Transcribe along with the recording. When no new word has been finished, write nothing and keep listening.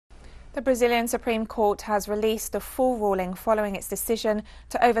The Brazilian Supreme Court has released a full ruling following its decision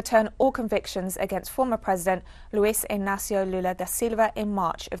to overturn all convictions against former President Luiz Inácio Lula da Silva in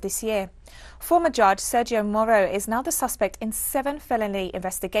March of this year. Former Judge Sergio Moro is now the suspect in 7 felony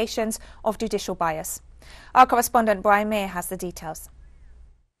investigations of judicial bias. Our correspondent Brian Mier has the details.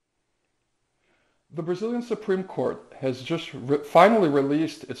 The Brazilian Supreme Court has just finally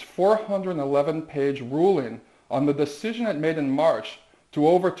released its 411-page ruling on the decision it made in March to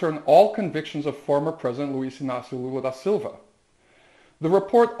overturn all convictions of former President Luiz Inácio Lula da Silva. The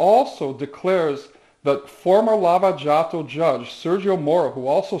report also declares that former Lava Jato Judge Sergio Moro, who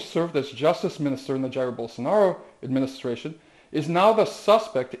also served as Justice Minister in the Jair Bolsonaro administration, is now the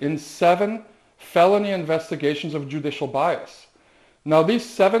suspect in 7 felony investigations of judicial bias. Now, these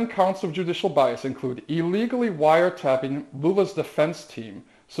 7 counts of judicial bias include illegally wiretapping Lula's defense team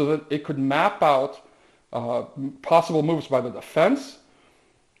so that it could map out possible moves by the defense.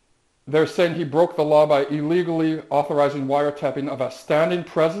 They're saying he broke the law by illegally authorizing wiretapping of a standing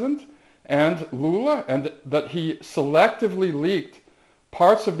president and Lula, and that he selectively leaked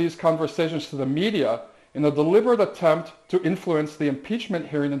parts of these conversations to the media in a deliberate attempt to influence the impeachment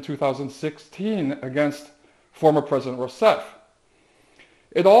hearing in 2016 against former President Rousseff.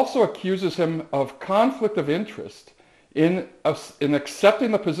 It also accuses him of conflict of interest in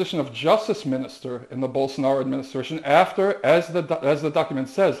accepting the position of Justice Minister in the Bolsonaro administration after, as the document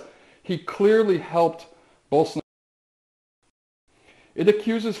says, he clearly helped Bolsonaro. It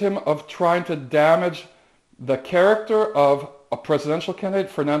accuses him of trying to damage the character of a presidential candidate,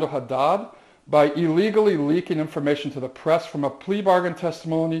 Fernando Haddad, by illegally leaking information to the press from a plea bargain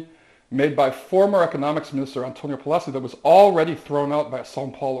testimony made by former economics minister Antonio Palocci that was already thrown out by a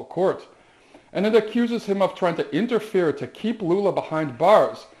São Paulo court. And it accuses him of trying to interfere to keep Lula behind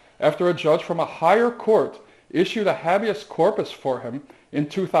bars after a judge from a higher court issued a habeas corpus for him in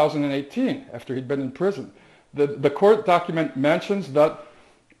 2018 after he'd been in prison. The court document mentions that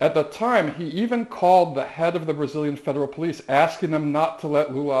at the time he even called the head of the Brazilian Federal Police asking them not to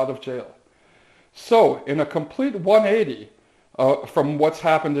let Lula out of jail. So in a complete 180 from what's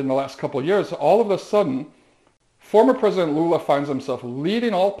happened in the last couple of years, all of a sudden former President Lula finds himself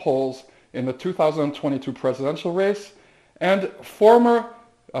leading all polls in the 2022 presidential race, and former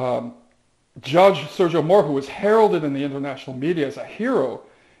Judge Sergio Moro, who was heralded in the international media as a hero,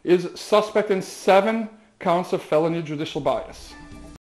 is suspect in 7 counts of felony judicial bias.